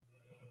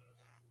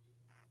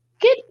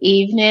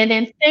evening,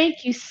 and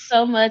thank you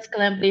so much,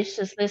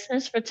 Glambitious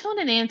listeners, for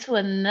tuning in to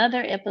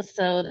another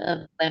episode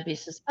of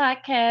Glambitious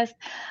Podcast.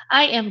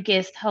 I am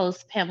guest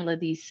host Pamela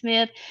D.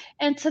 Smith,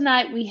 and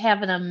tonight we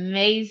have an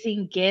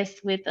amazing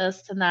guest with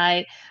us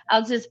tonight.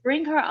 I'll just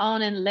bring her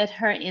on and let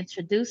her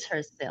introduce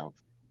herself.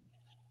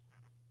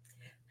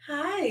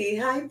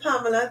 Hi,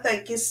 Pamela.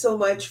 Thank you so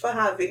much for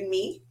having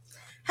me.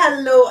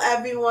 Hello,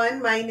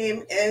 everyone. My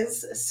name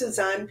is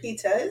Suzanne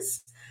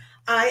Peters.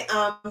 I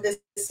am the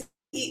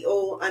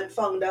CEO and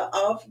founder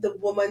of the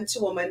Woman to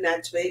Woman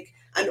Network,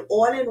 an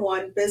all in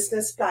one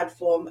business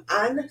platform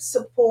and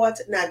support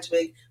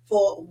network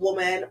for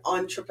women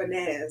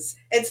entrepreneurs.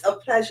 It's a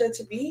pleasure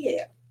to be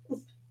here.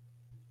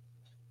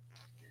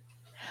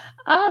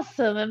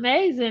 Awesome,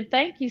 amazing.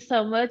 Thank you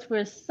so much.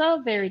 We're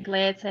so very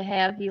glad to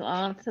have you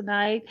on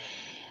tonight.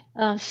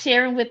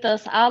 Sharing with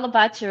us all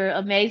about your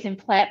amazing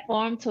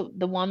platform to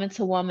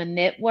Woman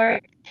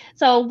Network.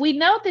 So we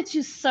know that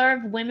you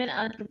serve women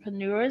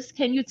entrepreneurs.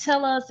 Can you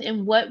tell us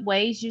in what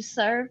ways you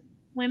serve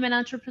women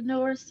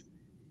entrepreneurs?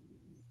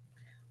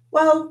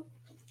 Well,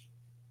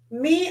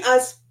 me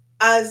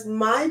as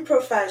my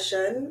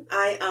profession,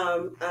 I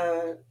am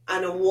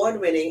an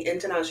award-winning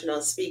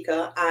international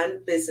speaker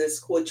and business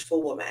coach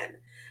for women.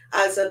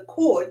 As a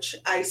coach,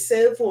 I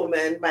serve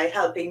women by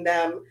helping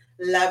them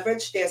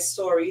leverage their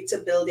story to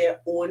build their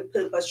own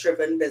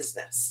purpose-driven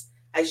business.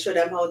 I show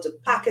them how to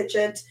package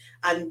it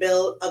and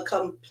build a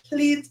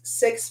complete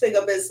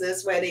six-figure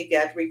business where they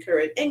get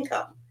recurrent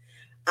income.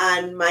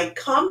 And my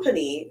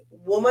company,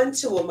 Woman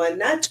to Woman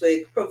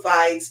Network,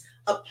 provides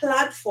a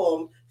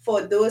platform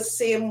for those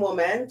same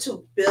women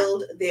to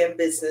build their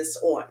business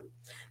on.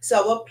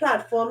 So our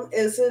platform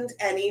isn't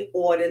any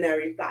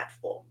ordinary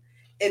platform.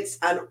 It's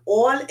an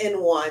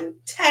all-in-one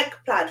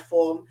tech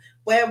platform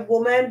where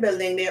women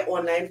building their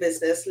online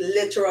business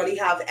literally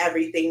have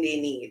everything they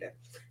need.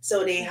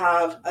 So they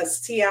have a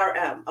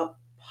CRM, a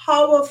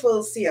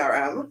powerful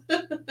CRM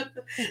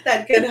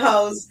that can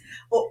house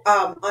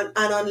an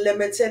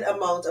unlimited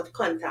amount of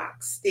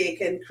contacts. They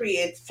can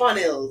create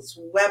funnels,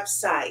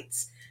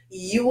 websites,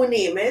 you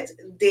name it,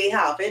 they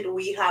have it.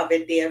 We have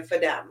it there for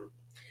them.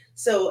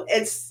 So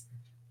it's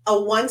a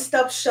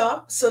one-stop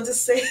shop, so to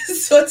say,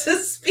 so to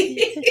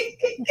speak.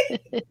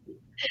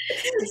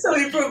 So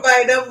we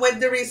provide them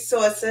with the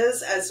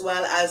resources as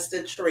well as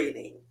the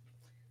training.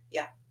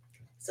 Yeah.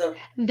 So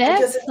I just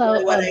That's so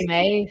enjoy what I do.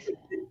 amazing.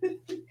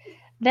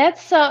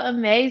 That's so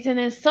amazing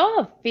and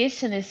so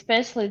efficient,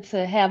 especially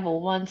to have a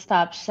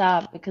one-stop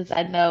shop because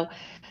I know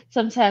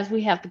sometimes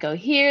we have to go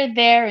here,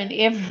 there, and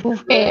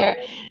everywhere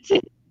Oh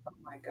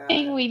my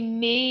thing God. we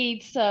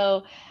need.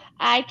 So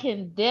I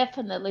can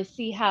definitely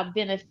see how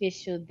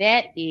beneficial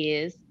that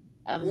is.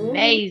 Mhm.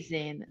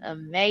 Amazing,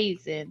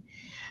 amazing.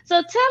 So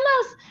tell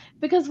us,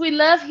 because we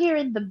love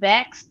hearing the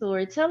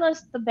backstory. Tell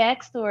us the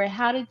backstory.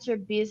 How did your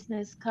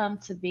business come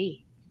to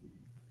be?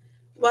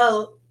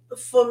 Well,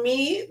 for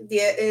me,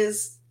 there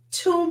is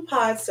two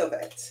parts of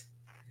it.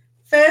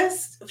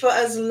 First, for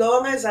as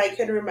long as I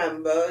can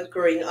remember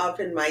growing up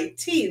in my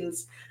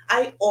teens,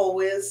 I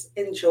always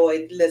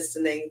enjoyed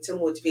listening to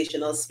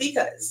motivational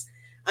speakers.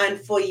 And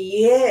for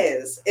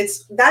years,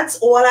 it's that's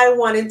all I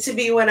wanted to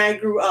be when I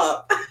grew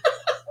up.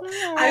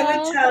 I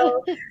would Oh,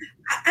 tell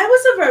I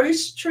was a very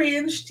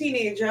strange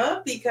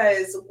teenager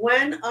because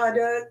when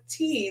other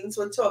teens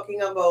were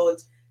talking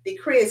about the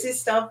crazy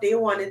stuff they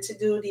wanted to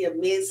do, the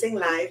amazing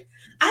life,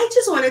 I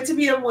just wanted to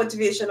be a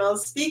motivational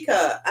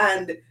speaker,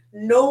 and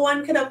no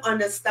one could have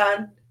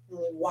understand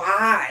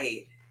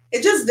why.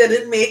 It just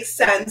didn't make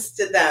sense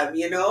to them,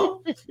 you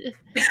know?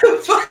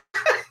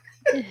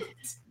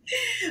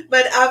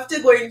 But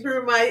after going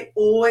through my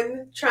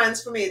own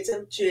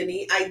transformative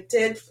journey, I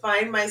did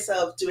find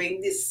myself doing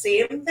the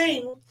same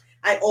thing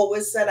I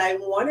always said I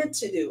wanted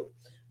to do.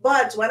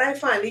 But when I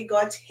finally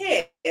got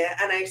here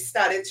and I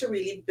started to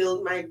really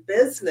build my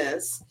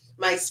business,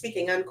 my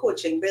speaking and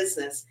coaching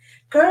business,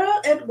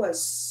 girl, it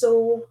was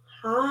so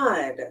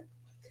hard.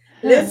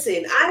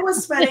 Listen, I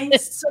was spending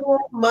so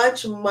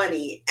much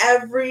money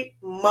every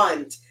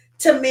month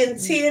to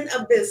maintain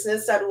a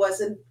business that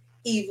wasn't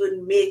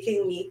even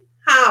making me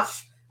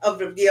half of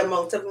the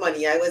amount of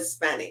money I was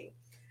spending.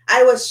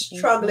 I was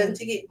struggling mhm.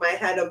 to keep my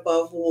head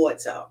above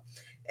water.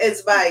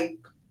 It's by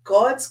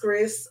God's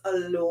grace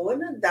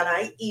alone that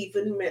I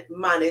even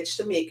managed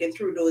to make it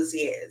through those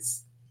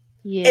years.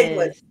 It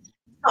was Yes,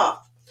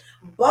 tough.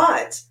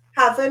 But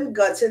having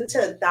gotten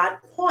to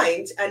that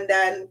point and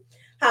then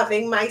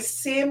having my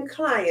same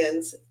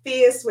clients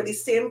faced with the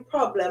same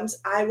problems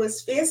I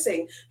was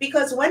facing,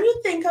 because when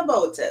you think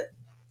about it,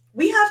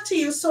 we have to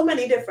use so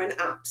many different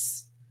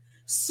apps,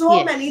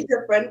 so many yes,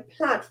 different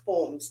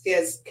platforms.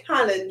 There's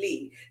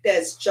Calendly,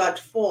 there's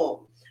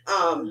Jotform,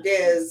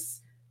 there's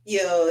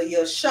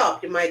your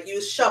shop. You might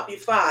use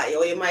Shopify,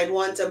 or you might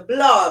want a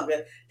blog.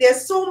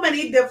 There's so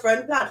many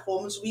different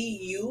platforms we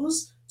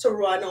use to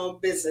run our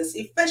business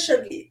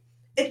efficiently.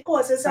 It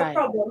causes a right.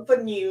 problem for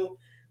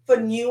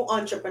new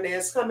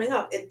entrepreneurs coming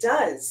up. It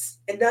does.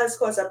 It does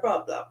cause a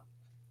problem.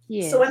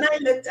 So when Yes. I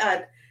looked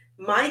at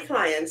my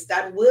clients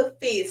that were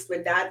faced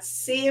with that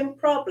same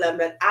problem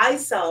that I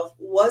self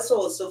was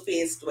also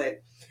faced with,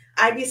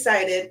 I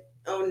decided,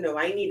 oh no,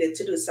 I needed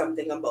to do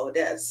something about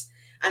this.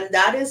 And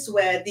that is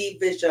where the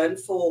vision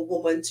for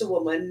Woman to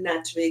Woman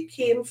Network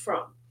came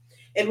from.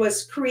 It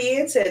was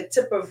created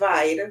to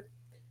provide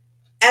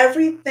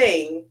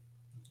everything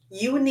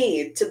you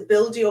need to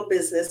build your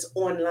business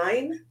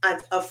online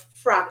at a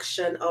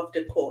fraction of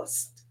the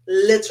cost,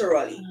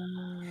 literally.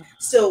 Uh,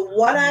 So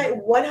uh,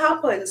 what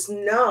happens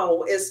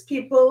now is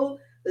people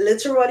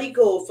literally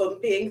go from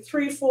paying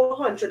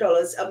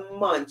 $300-400 a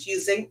month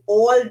using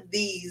all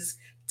these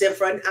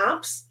different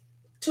apps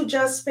to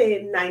just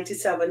paying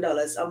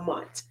 $97 a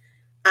month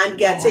and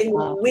getting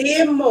wow.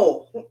 way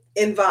more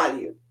in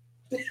value.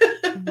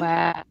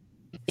 Wow.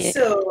 Yes.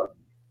 So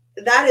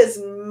that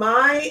is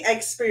my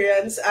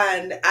experience,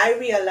 and I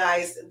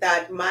realized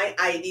that my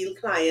ideal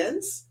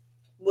clients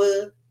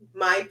were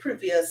my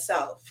previous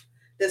self,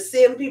 the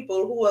same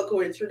people who were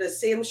going through the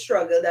same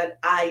struggle that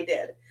I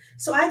did.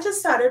 So I just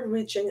started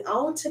reaching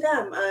out to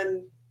them,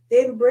 and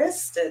they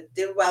embraced it.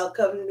 They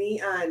welcomed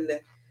me, and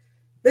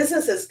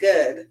business is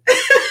good.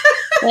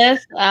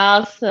 That's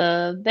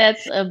awesome.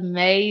 That's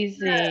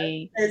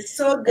amazing. It's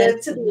so That's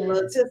good to be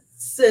able amazing. to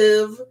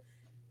serve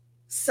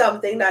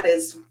something that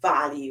is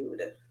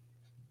valued. I'm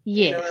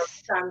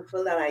Yes.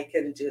 thankful that I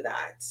can do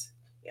that.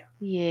 Yeah.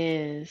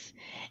 Yes.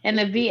 And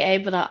to be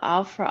able to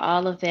offer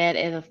all of that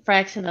at a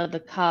fraction of the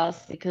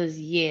cost, because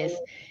yes,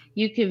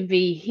 you can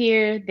be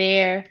here,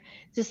 there,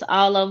 just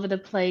all over the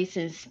place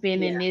and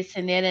spending Yeah. this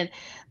and that. And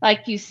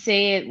like you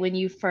said, when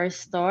you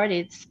first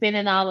started,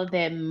 spending all of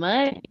that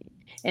money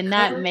and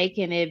not Correct.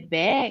 making it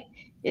back,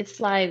 it's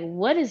like,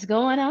 what is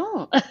going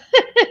on?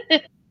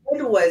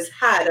 It was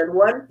hard. At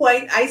one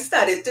point, I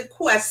started to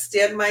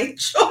question my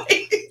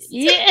choice.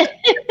 Yeah.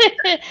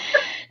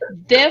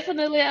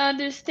 Definitely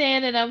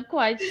understand, and I'm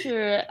quite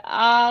sure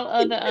all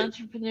other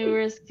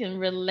entrepreneurs can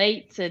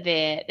relate to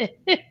that.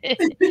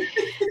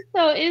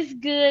 So it's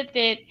good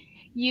that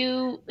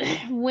you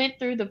went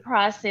through the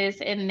process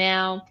and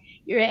now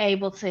you're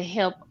able to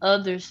help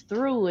others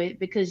through it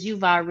because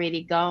you've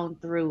already gone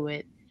through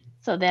it.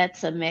 So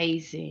that's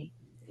amazing.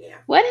 Yeah.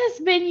 What has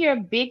been your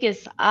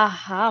biggest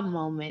aha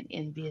moment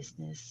in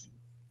business?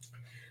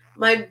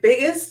 My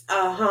biggest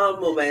aha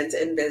moment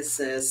in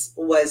business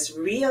was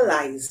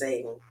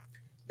realizing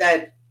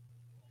that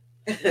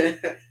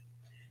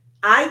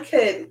I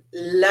could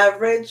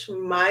leverage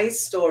my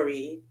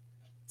story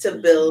to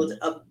build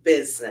Uh-huh. a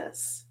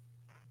business.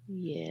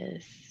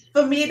 Yes.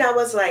 For me, that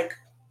was like,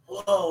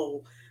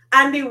 whoa.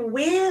 And the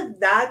way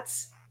that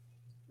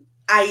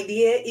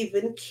idea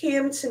even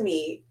came to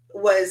me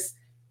was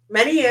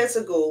many years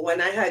ago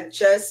when I had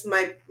just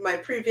my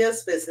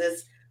previous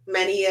business.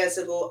 Many years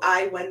ago,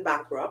 I went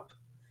bankrupt.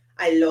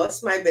 I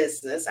lost my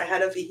business. I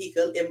had a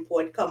vehicle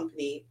import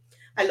company.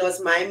 I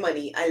lost my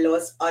money. I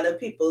lost other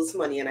people's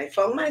money. And I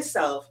found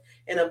myself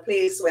in a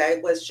place where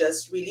I was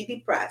just really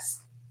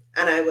depressed.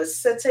 And I was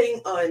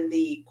sitting on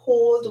the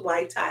cold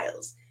white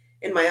tiles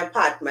in my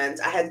apartment.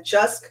 I had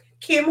just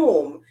came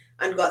home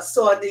and got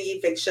saw the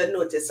eviction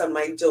notice on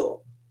my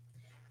door.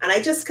 And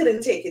I just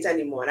couldn't take it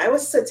anymore. And I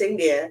was sitting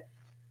there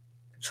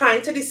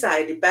trying to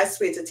decide the best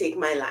way to take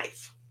my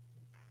life.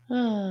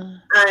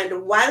 Ah,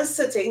 And while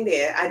sitting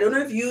there, I don't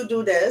know if you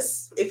do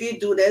this. If you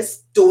do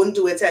this, don't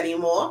do it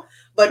anymore.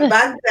 But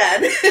back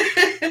then,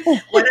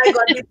 when I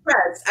got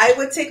depressed, I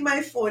would take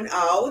my phone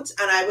out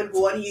and I would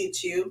go on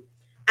YouTube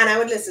and I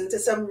would listen to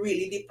some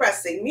really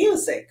depressing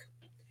music.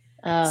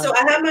 So oh,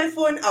 I had my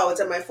phone out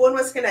and my phone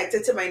was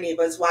connected to my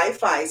neighbor's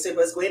Wi-Fi. So it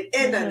was going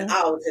in and uh-huh,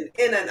 out and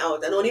in and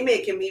out and only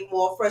making me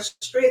more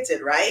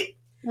frustrated, right?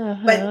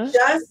 But uh-huh,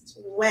 just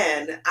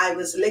when I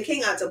was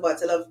looking at a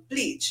bottle of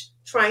bleach,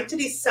 trying to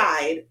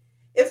decide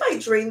if I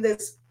drink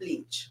this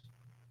bleach,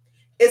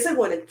 is it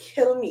going to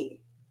kill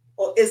me?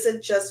 Or is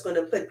it just going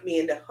to put me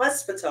in the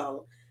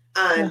hospital?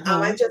 And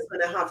am I uh-huh. just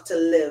going to have to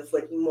live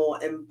with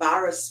more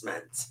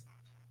embarrassment?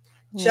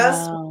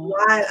 Just Wow.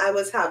 while I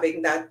was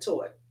having that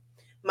thought,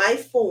 my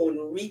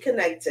phone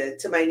reconnected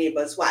to my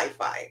neighbor's Wi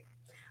Fi.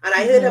 And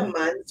I heard a Uh-huh.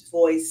 man's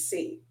voice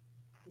say,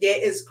 there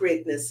is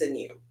greatness in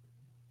you.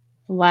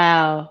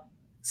 Wow.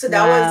 So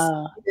that was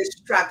Wow. the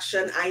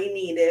distraction I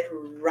needed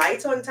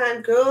right on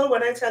time. Girl,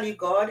 when I tell you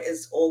God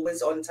is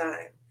always on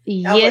time,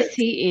 that Yes, was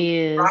he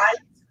is. right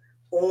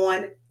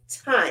on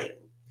time.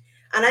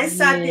 And I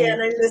sat there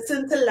and I Yes.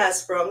 listened to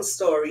Les Brown's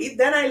story.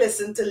 Then I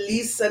listened to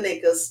Lisa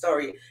Nichols'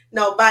 story.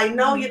 Now, by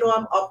now, Mhm.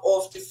 I'm up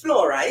off the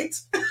floor, right?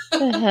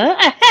 Uh-huh.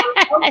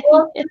 Up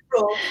off the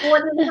floor,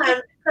 phone in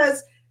hand,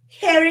 because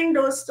hearing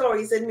those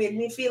stories, it made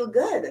me feel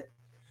good.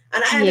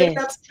 And I ended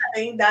up Yes.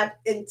 spending that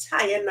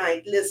entire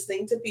night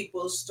listening to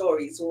people's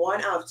stories,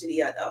 one after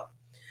the other.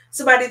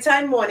 So by the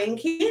time morning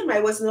came, I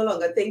was no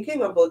longer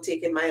thinking about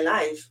taking my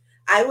life.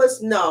 I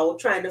was now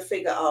trying to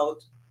figure out,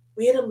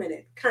 wait a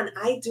minute, can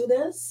I do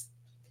this?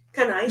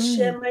 Can I Mm.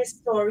 share my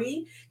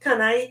story?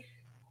 Can I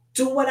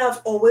do what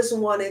I've always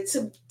wanted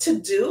to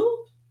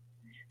do?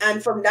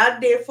 And from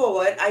that day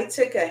forward, I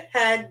took a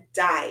head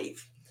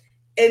dive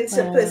Wow.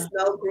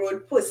 interpersonal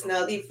growth,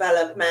 personal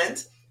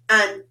development.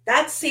 And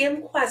that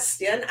same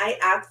question I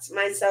asked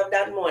myself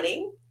that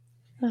morning,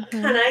 can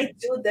Uh-huh. I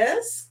do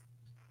this?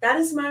 That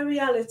is my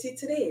reality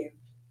today.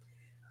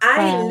 I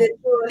Wow.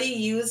 literally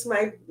used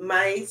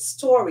my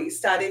story,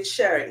 started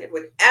sharing it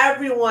with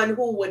everyone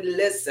who would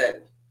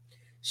listen.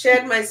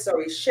 Shared my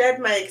story, shared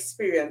my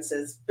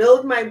experiences,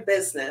 build my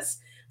business,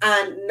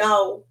 and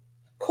now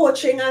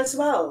coaching as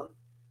well.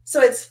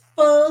 So it's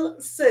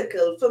full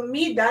circle. For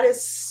me, that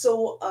is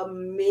so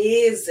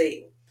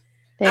amazing.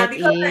 And That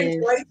because I is.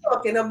 enjoy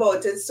talking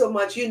about it so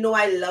much,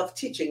 I love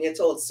teaching it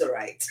also,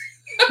 right?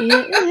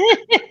 Yeah.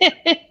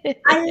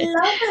 I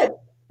love it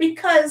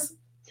because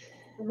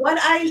what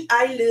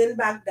I learned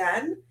back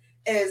then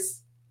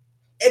is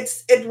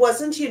it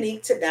wasn't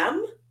unique to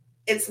them.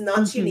 It's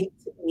not Hmm. unique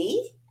to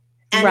me.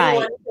 Anyone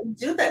Right. can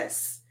do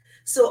this.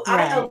 So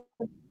I am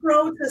Right.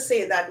 proud to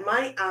say that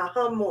my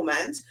aha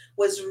moment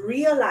was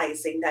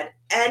realizing that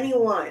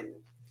anyone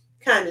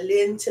can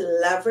learn to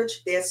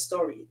leverage their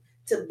story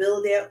to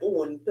build their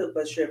own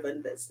purpose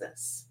driven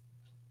business.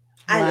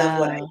 I love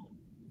what Wow. I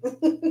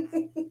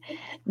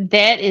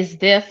That is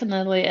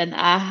definitely an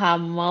aha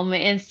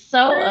moment and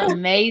so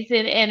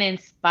amazing and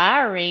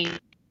inspiring.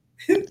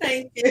 do.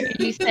 Thank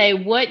You you. say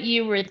what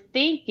you were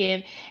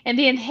thinking, and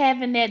then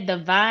having that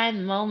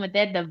divine moment,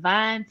 that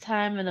divine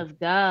timing of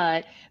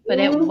God for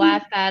that Mhm.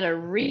 Wi-Fi to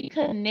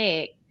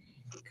reconnect,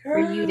 for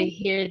you to Girl,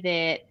 hear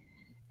that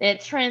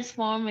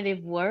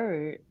transformative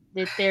word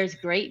that there's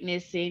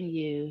greatness in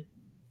you.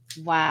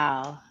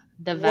 Wow,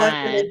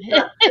 what an divine,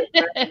 instruction,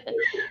 right?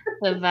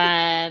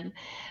 divine.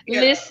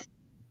 Yeah. Listen,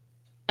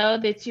 know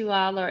that you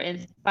all are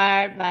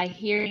inspired by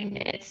hearing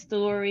that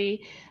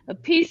story, a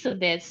piece of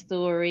that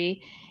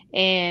story,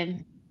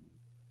 and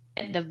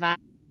that divine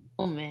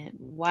moment.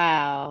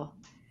 Wow.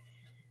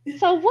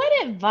 So,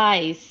 what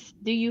advice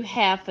do you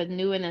have for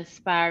new and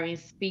aspiring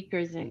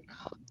speakers and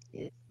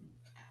coaches?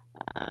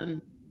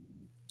 Um,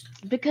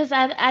 because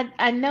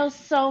I know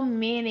so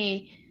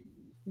many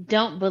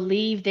don't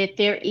believe that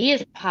there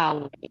is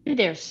power in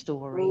their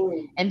story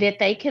Mm. and that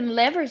they can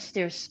leverage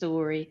their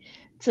story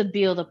to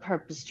build a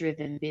purpose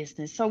driven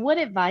business. So, what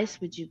advice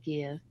would you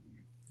give?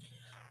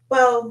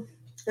 Well,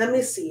 let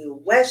me see.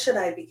 Where should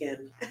I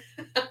begin?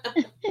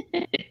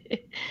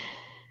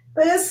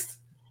 First,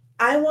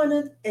 I want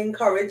to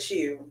encourage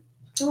you,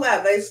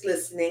 whoever is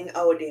listening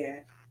out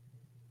there,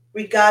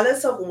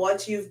 regardless of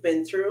what you've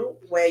been through,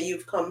 where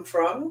you've come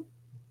from,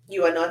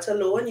 you are not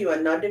alone, you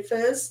are not the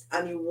first,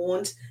 and you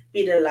won't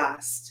be the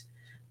last.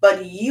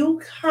 But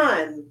you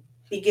can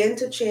begin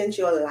to change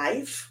your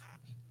life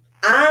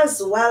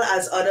as well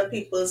as other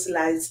people's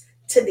lives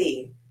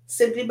today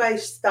simply by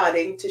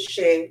starting to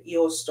share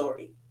your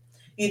story.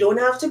 You don't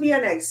have to be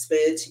an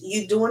expert.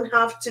 You don't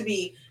have to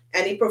be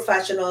any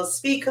professional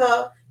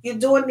speaker. You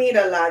don't need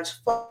a large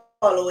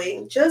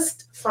following.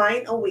 Just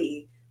find a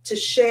way to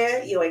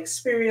share your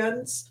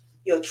experience,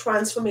 your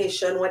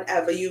transformation,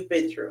 whatever you've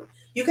been through.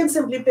 You can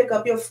simply pick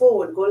up your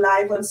phone, go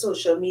live on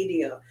social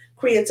media,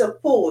 create a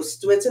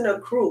post, do it in a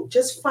group.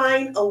 Just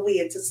find a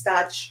way to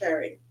start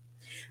sharing.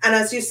 And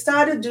as you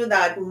start to do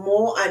that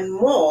more and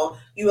more,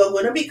 you are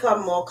going to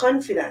become more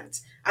confident.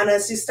 And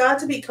as you start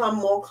to become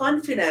more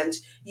confident,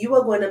 you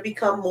are going to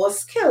become more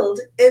skilled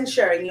in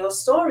sharing your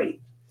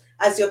story.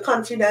 As your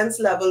confidence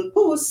level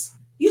boosts,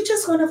 you're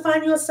just going to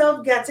find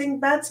yourself getting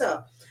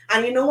better.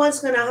 And you know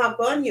what's going to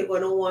happen? You're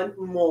going to want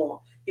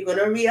more. You're going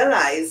to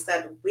realize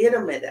that, wait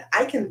a minute,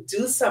 I can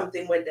do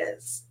something with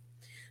this.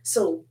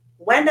 So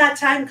when that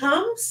time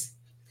comes,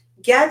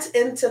 get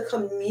into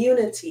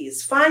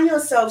communities. Find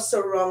yourself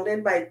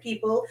surrounded by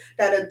people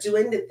that are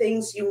doing the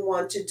things you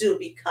want to do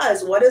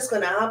because what is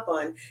going to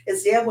happen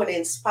is they're going to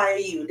inspire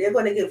you. They're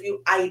going to give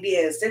you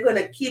ideas. They're going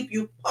to keep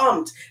you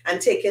pumped and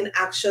taking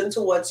action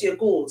towards your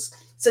goals.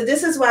 So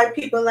this is why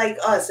people like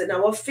us in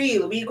our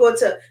field, we go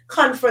to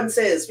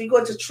conferences, we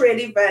go to trade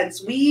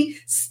events, we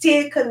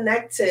stay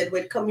connected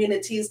with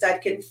communities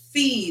that can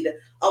feed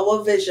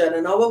our vision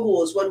and our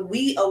goals, what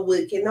we are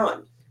working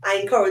on. I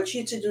encourage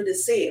you to do the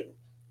same.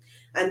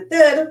 And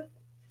third,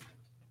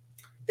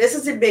 this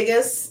is the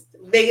biggest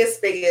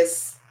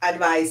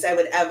advice I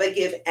would ever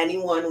give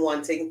anyone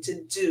wanting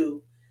to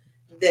do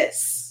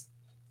this.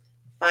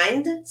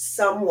 Find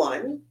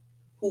someone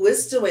who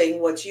is doing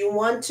what you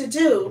want to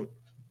do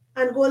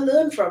and go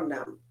learn from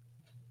them.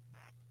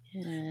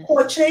 Yes.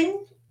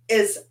 Coaching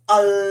is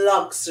a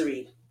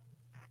luxury.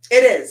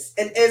 It is.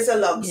 It is a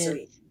luxury.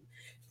 Yes.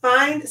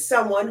 Find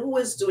someone who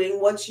is doing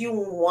what you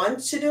want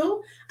to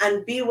do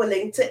and be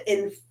willing to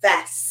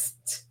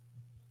invest.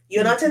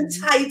 You're not Hmm.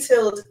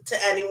 entitled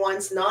to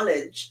anyone's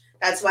knowledge.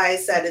 That's why I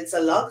said it's a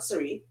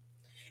luxury.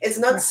 It's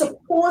not Right.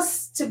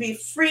 supposed to be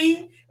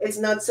free, it's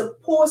not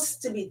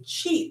supposed to be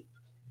cheap.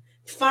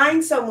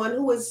 Find someone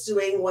who is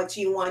doing what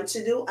you want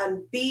to do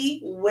and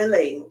be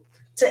willing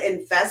to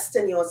invest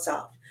in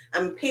yourself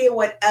and pay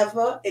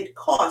whatever it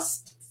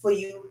costs for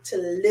you to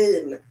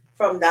learn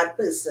from that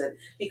person.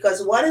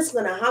 Because what is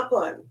going to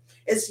happen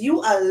is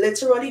you are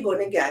literally going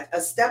to get a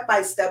step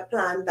by step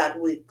plan that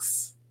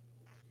works.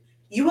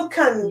 You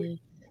can Yes.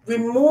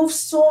 remove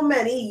so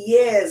many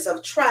years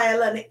of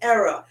trial and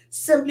error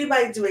simply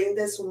by doing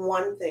this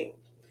one thing.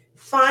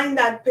 Find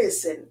that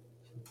person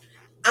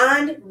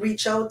and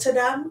reach out to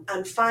them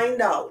and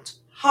find out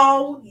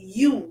how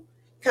you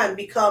can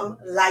become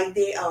like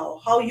they are,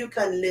 how you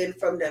can learn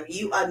from them.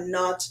 You are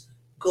not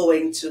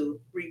going to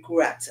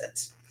regret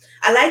it.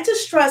 I like to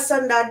stress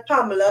on that,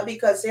 Pamela,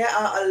 because there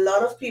are a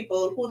lot of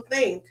people who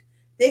think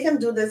they can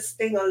do this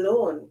thing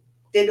alone.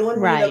 They don't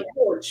need a Right.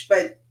 coach,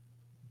 but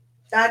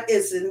that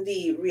isn't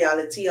the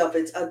reality of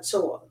it at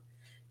all.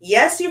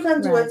 Yes, you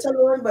can do Right. it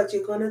alone, but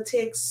you're going to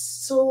take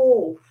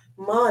so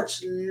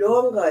much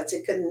longer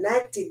to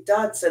connect the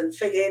dots and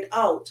figure it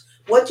out.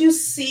 What you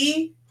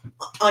see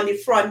on the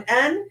front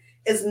end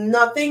is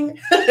nothing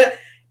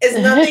is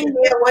nothing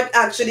near what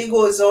actually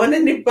goes on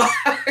in the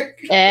back.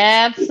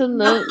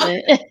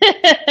 Absolutely.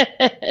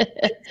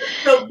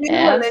 So be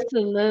willing to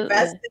invest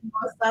Absolutely. in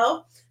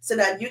yourself so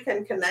that you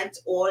can connect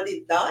all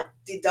the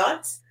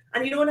dots,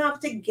 and you don't have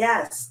to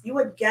guess. You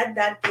would get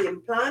that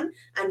game plan,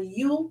 and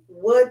you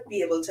would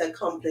be able to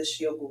accomplish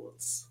your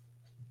goals.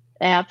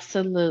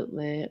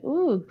 Absolutely.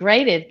 Ooh,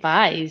 great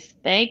advice.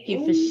 Thank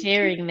you for Mm,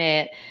 sharing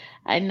that.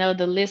 I know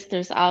the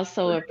listeners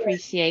also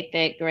appreciate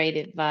that great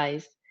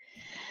advice.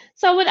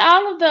 So, with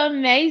all of the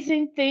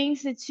amazing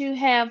things that you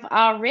have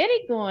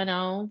already going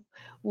on,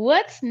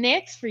 what's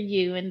next for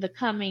you in the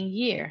coming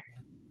year?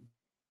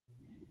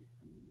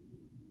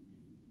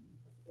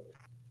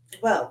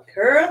 well,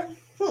 girl,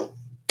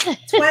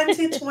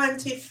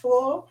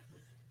 2024,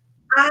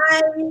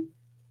 I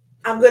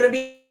am going to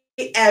be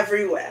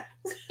everywhere.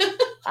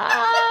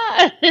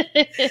 Ah,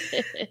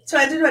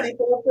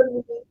 2024 for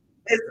me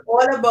is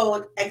all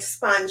about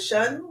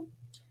expansion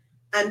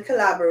and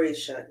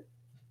collaboration.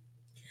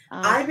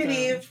 I awesome.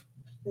 believe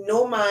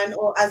no man,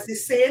 or as the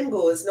saying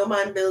goes, no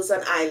man builds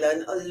an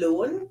island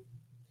alone.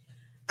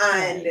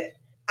 And Right.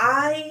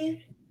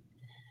 I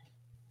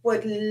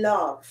would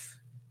love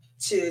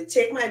to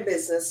take my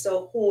business to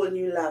a whole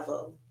new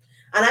level.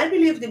 And I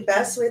believe the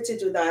best way to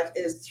do that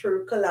is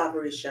through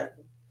collaboration.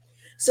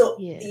 So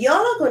Yes.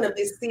 y'all are going to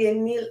be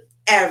seeing me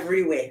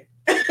everywhere.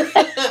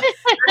 I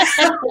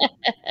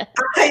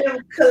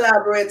am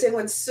collaborating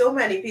with so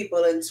many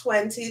people in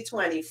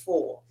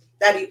 2024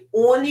 that the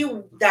only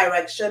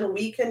direction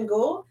we can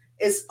go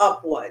is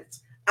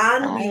upwards,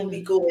 and we will be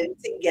I going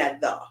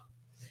together.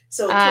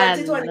 So I love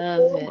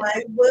 2024, it.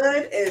 my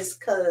word is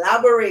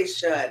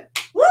collaboration.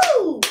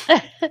 Woo!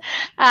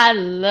 I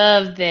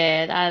love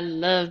that. I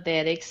love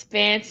that.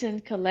 Expansion,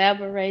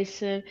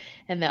 collaboration,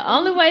 and the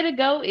only way to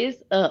go is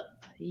up.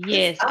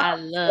 It's Yes, I up.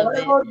 It's all love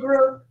it. about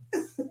growth.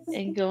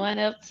 And going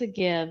up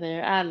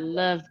together. I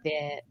love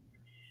that.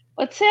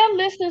 Well, tell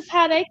listeners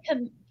how they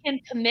can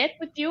connect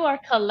with you or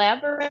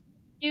collaborate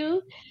with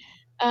you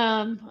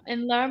and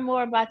learn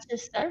more about your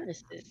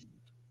services.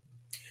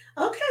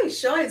 Okay,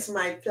 sure. It's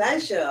my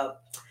pleasure.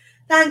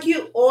 Thank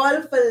you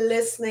all for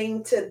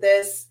listening to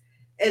this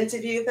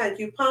interview. Thank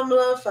you,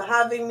 Pamela, for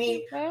having You're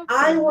me.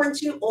 I welcome.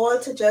 want you all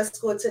to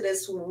just go to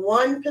this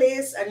one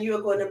place, and you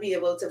are going to be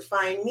able to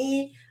find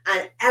me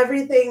and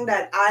everything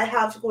that I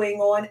have going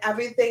on,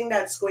 everything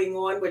that's going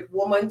on with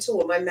Woman to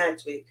Woman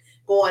Network.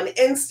 Go on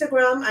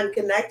Instagram and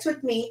connect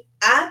with me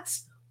at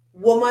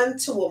Woman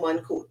to Woman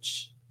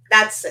Coach.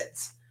 That's it.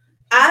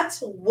 At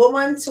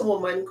Woman to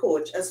Woman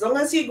Coach. As long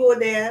as you go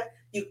there,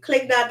 you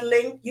click that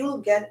link, you'll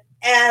get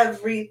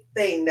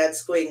everything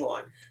that's going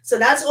on. So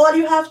that's all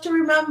you have to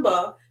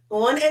remember.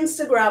 Go on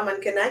Instagram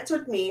and connect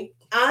with me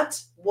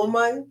at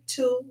Woman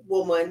to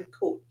Woman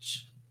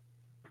Coach.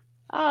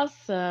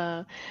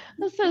 Awesome.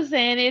 Well,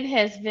 Suzanne, it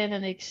has been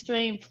an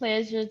extreme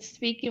pleasure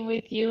speaking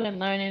with you and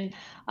learning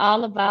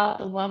all about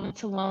the Woman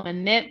to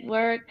Woman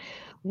Network.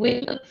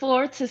 We look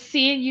forward to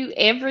seeing you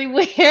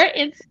everywhere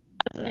in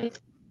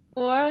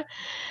 2024.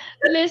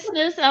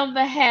 Listeners, on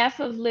behalf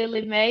of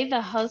Lily May,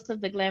 the host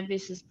of the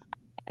Glambitious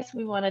Podcast,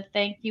 we want to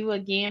thank you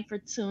again for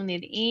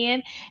tuning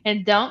in.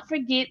 And don't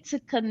forget to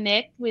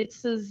connect with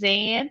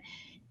Suzanne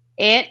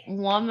at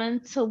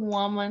Woman to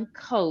Woman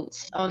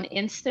Coach on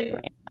Instagram.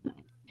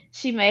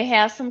 She may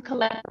have some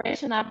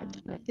collaboration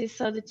opportunities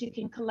so that you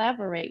can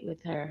collaborate with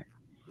her.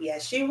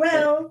 Yes, she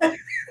But will.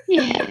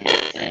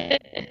 yeah.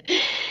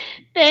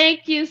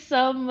 Thank you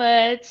so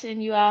much.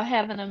 And you all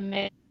have an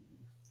amazing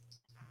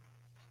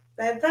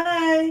Bye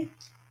bye.